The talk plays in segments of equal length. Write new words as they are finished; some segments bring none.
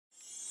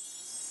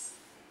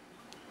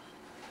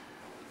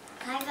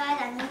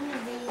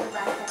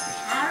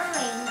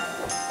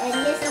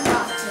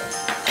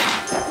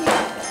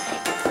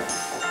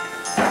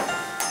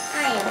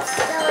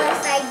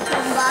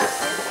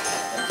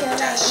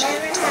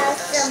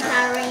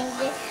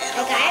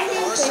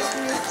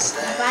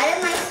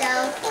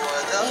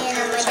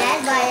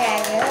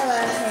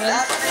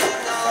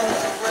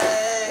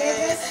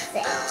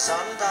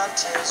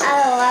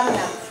Oh, I'm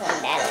not from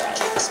that way.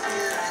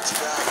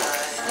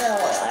 So,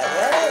 I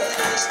really...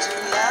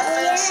 Oh,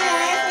 yeah,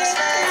 I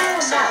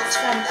forgot about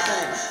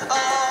something.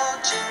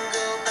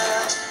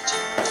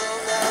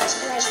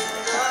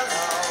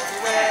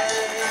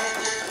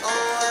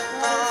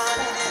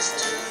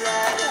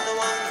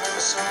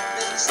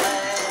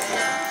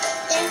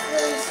 That's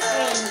really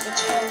strange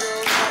because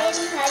I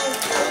didn't know how to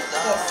take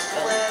this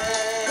thing.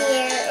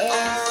 There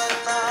is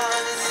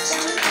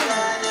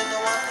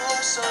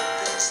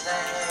something.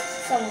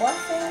 Some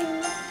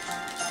waffle.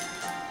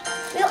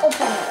 We'll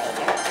open it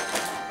later.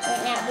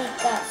 Right now we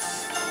got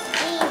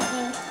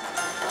Steven.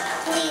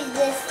 Please,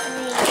 this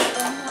thing.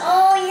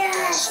 Oh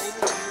yes!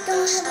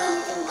 Don't have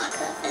anything to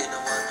cover.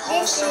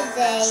 This is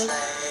a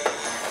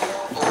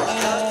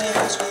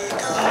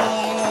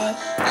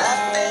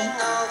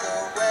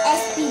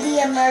SPD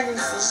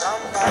emergency.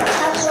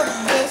 How would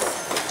this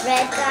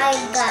red guy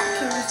got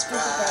too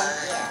stupid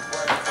idea?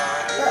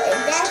 Well, if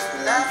that's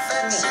these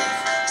things,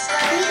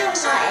 we don't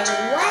got any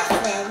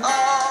weapons,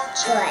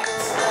 but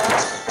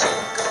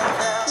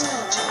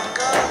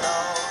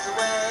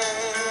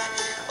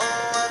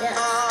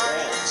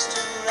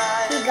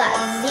he got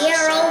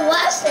 0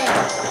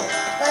 weapons.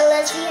 But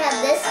unless we have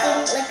this thing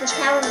like a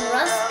power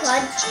rust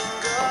punch.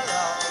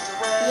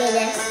 Yeah,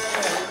 that's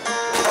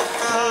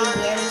strange.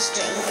 Very, very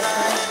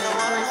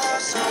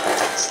strange.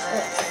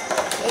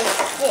 It's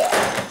still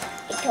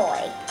a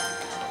toy.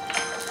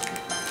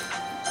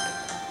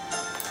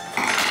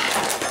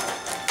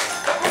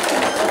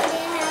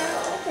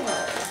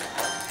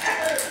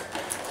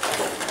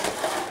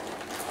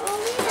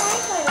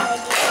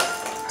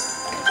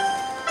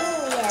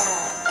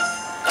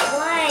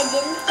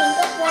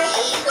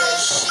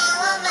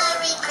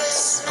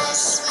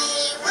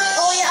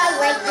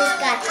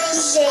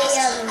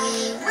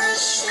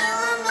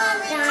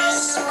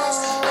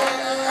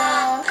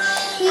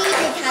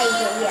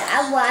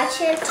 I watch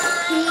him.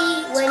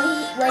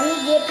 When he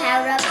get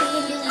powered up, he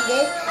can do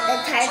this. The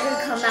tiger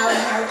come out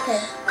and help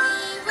him.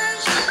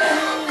 He's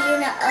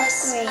gonna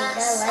upgrade. I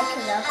like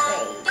his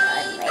upgrade. I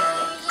like it.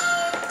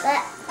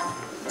 But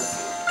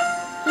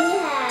he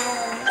has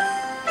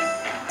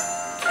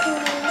 2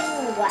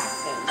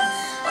 weapons.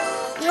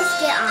 Let's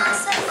get on.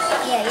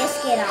 Yeah, let's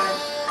get on.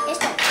 Let's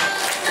go.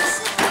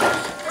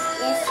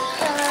 Let's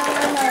go.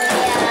 No,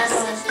 yeah, I'm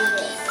gonna do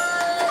this.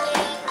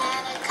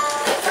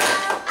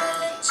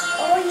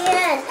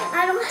 I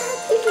don't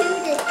have to do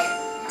this.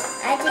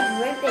 I just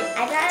rip it. I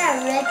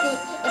gotta rip it.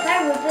 If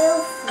I rip it,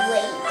 it'll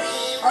flame.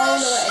 Oh no,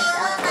 it's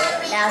up there.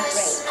 Now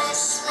great.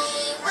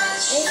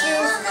 This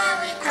is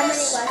how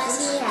many weapons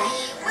he has.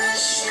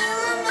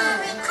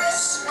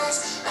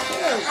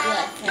 Really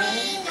good, man.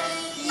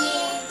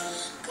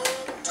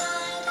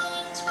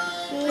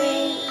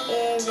 He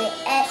is an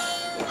S.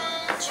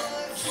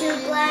 So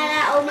glad I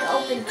only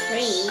opened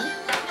 3.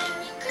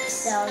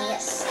 So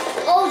yes.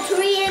 Oh,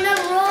 3 in a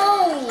row.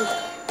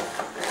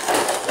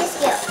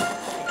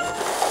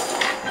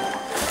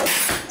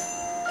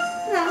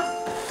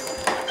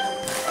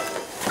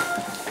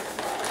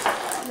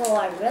 Well, I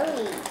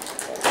really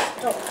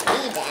just don't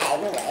need that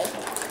anyway.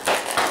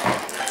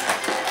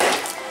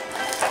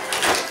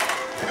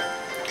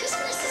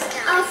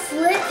 I'll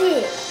flip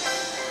it.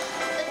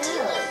 But do you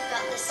know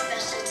about this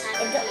special time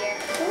of year?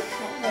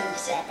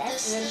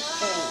 That's really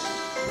strange.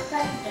 With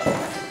my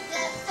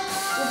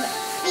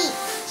feet.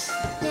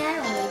 Yeah, I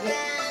don't need it.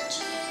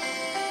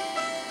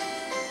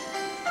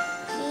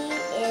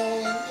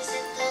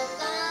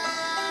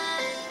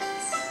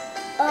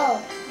 Oh,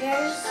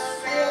 there's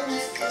really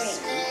strange.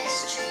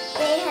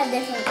 They have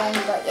different ones,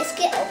 but let's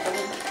get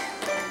opening.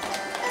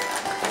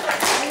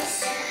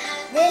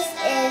 This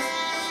is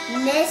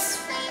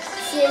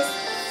Mrs.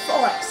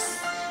 Force.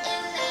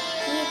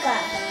 He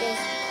got this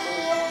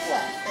cool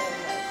weapon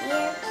right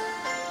here.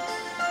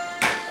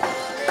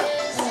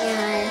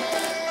 And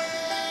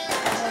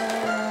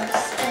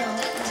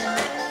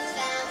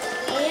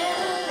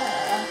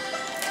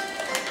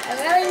I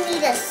really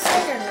need a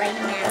scissor right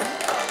now.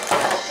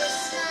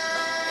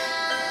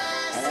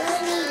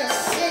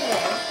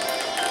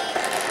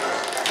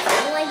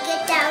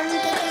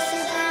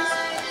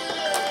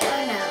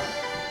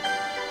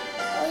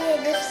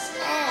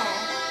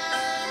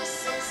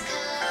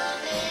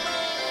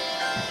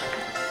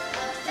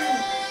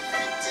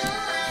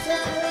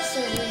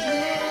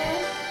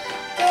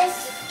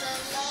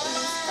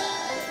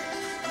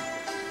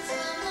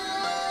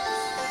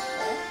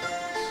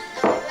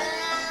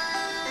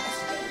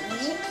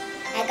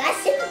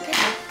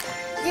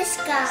 This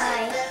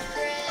guy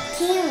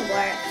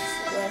teamworks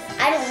with,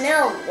 I don't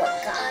know what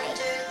guy.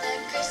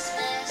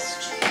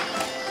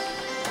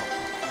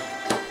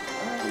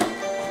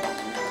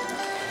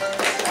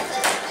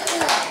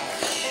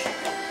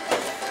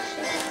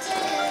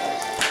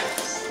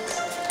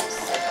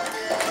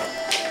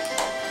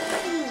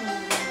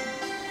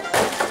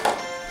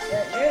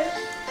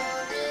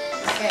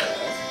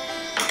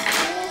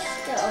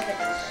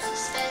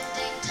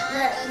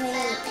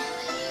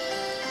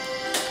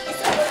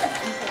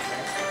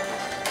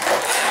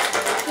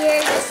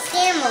 Here's a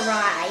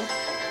samurai.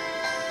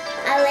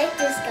 I like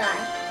this guy.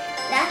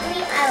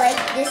 Actually, I like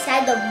this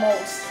guy the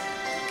most.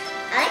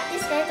 I like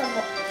this guy the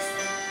most.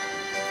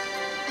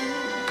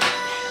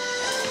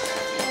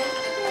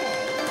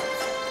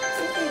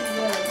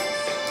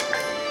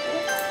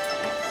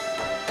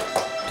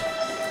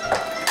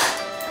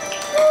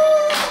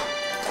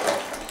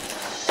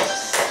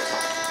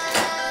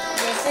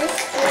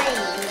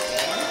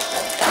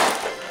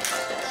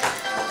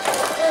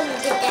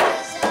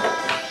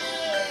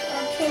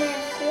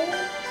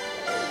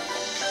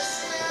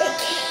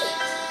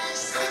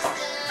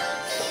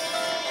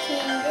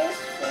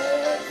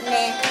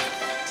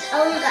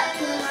 Oh, we got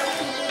 2 more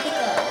people to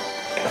go.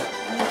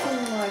 And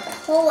 2 more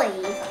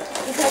toys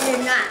because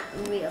they're not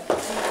real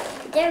people.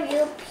 If they're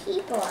real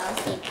people, I'll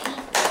say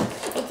people.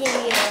 If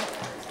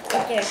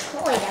they're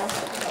toys, I'll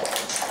say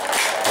toys.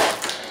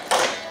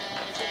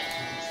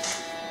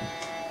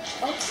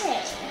 Okay.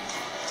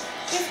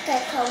 This guy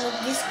comes with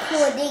this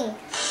cool thing.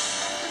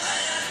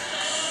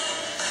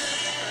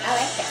 I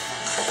like that.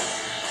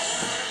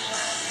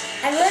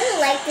 I really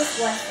like this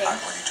one thing.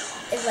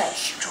 It's like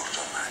shh.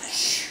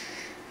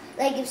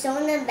 Like if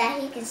someone in the back,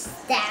 he can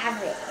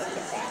stab it in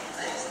the back.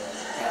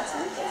 Like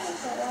something like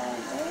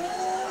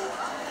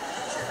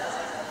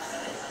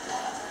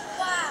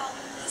Wow,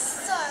 he's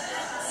so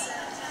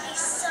handsome. He's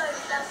so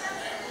lovely.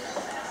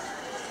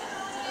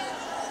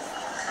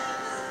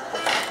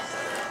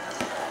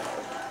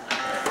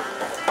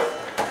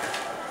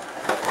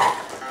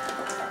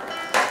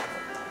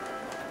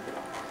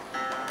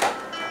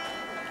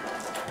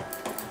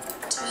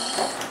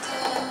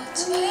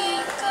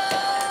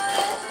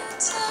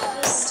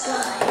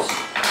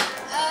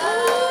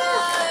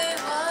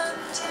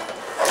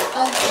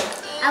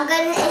 I'm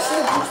gonna introduce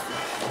you.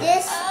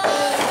 This is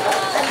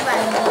the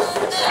Bible.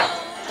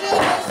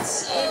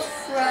 This is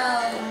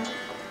from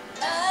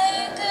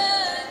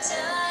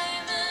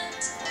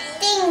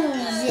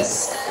Things.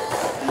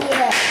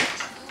 Yeah.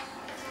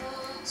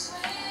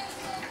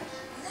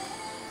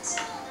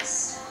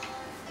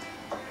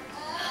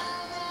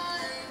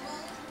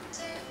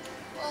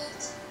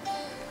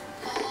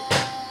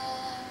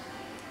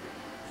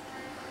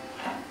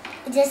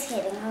 Just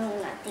kidding,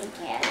 I'm not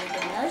thinking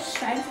anything. I was just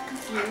trying to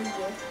confuse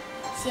you.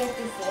 See if you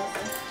feel it.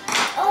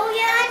 Oh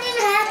yeah, I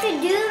didn't have to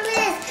do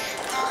this.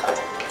 I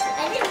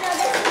didn't know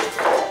that.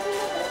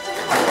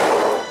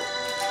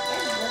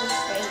 That's really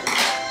strange.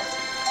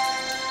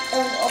 It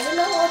was open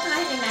the whole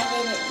time and I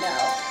didn't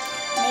know.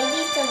 Maybe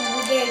some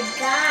weird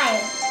guy.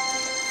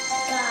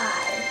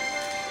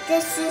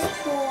 This is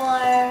for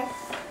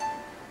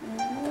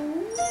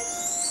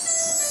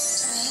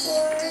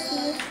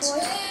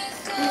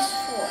Miss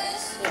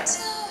Force. Yeah.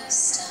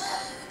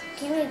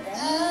 Give me that.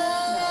 No.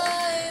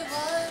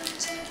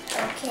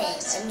 Okay,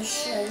 let me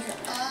show you.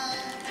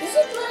 This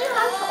is really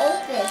hard to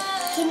open.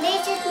 Can they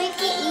just make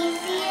it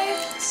easier?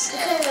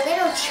 Because a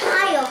little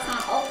child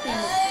can't open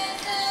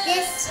it.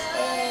 This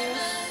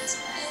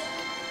is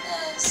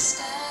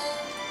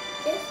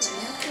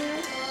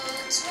nothing.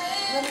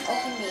 Let me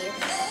open these.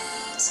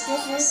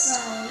 This is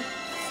from.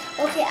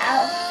 Okay,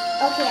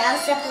 I'll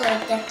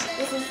separate them.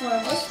 This is for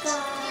this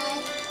guy.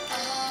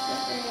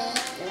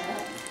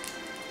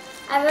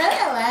 I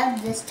really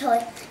love this toy.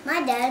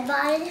 My dad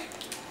bought it.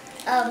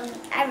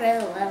 I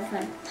really love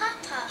him.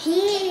 Papa,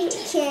 He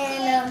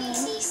can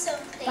see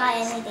something. buy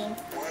anything.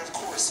 Or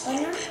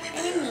not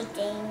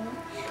anything.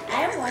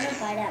 I don't want to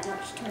buy that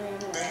much toy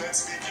anyway.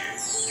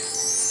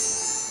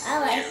 I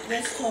like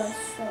this toy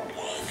so much.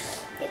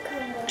 It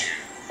comes with,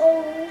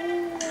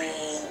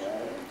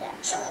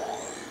 that's all.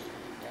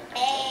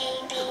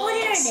 Oh,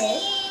 there it is.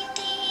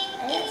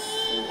 I didn't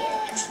see it.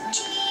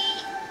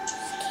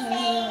 Can you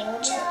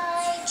hold it?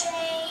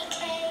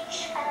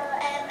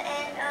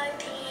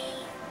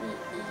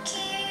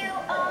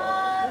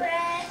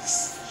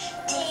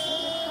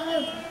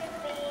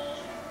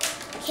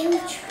 Can we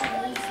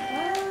try one?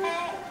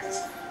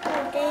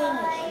 Oh dang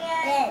it,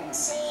 then.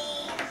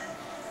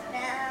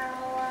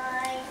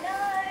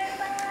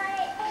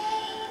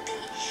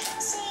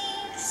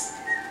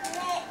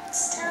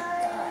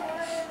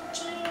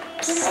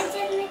 Can I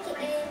just make it?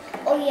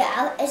 Oh yeah,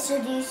 I'll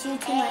introduce you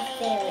to my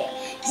favorite.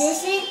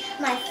 This is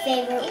my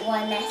favorite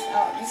one, that's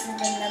all. This is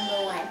the number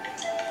one.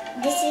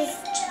 This is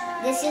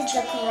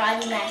the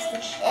karate master.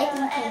 It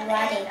can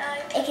karate.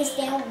 It can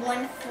stand on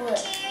 1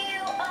 foot.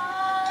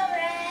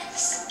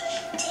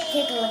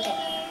 Take a look at it.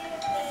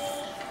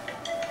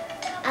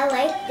 I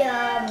like the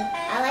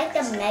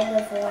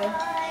Megaforce. I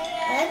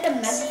like the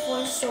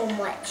Megaforce so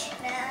much.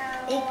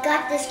 It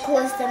got this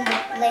cool symbol,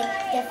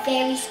 like the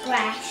fairy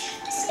scratch.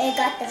 It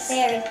got the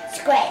fairy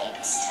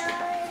scratch.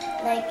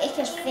 Like it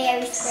can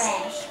fairy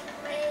scratch.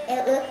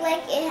 It looked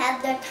like it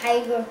had the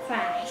tiger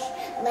crash.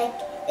 Like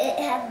it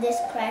had this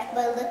crash,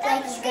 but it looked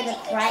like it's gonna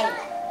cry.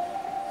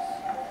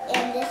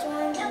 And this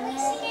one,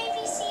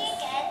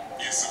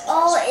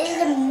 oh, it's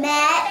a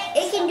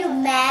it can do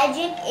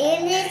magic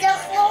and it's a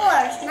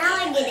force. Now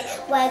I get it,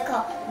 what I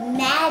call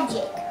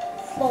magic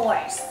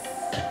force.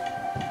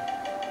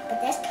 But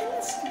that's kind of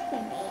a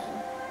stupid name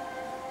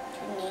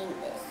to name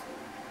this.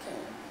 Okay.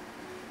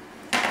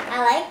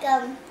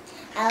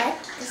 I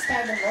like this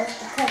guy the most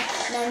because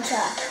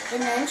nunchuck. The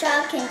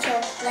nunchuck can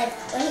choke, like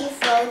when he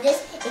throws this,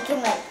 it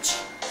can like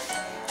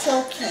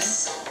choke him.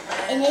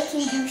 And it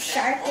can do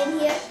sharp in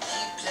here,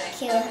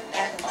 kill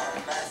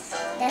everyone.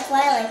 That's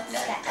why I like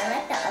this guy. I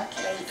like the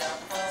upgrade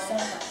so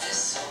much.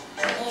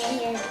 And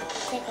here,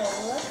 take a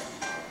look.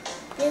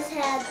 This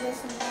has this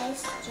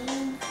nice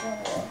gene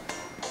pool.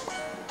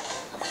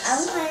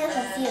 I'm kind of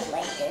confused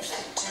like this.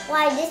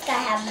 Why this guy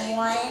have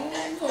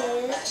 1, 2,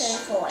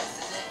 3, 4?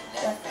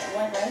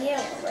 One right here,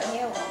 one right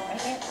here, one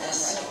right here, one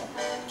right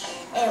here.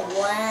 And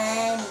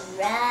one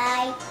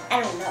right,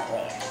 I don't know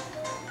where.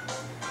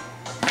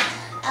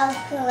 I'll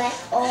collect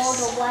all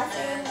the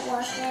weapons.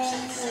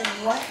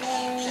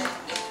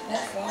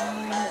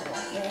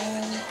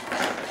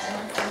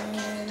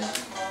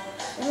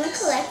 I'm gonna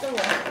collect the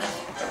weapons.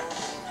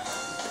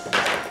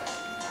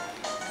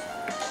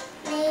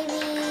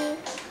 Maybe,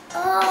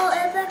 oh,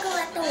 if I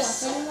collect the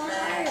weapon, more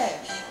harder.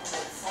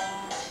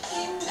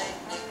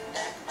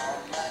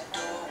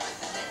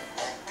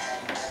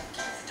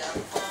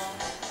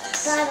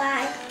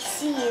 Bye-bye.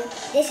 See you.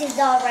 This is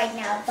all right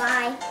now.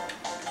 Bye.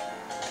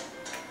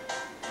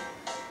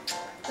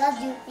 Love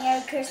you.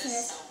 Merry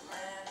Christmas.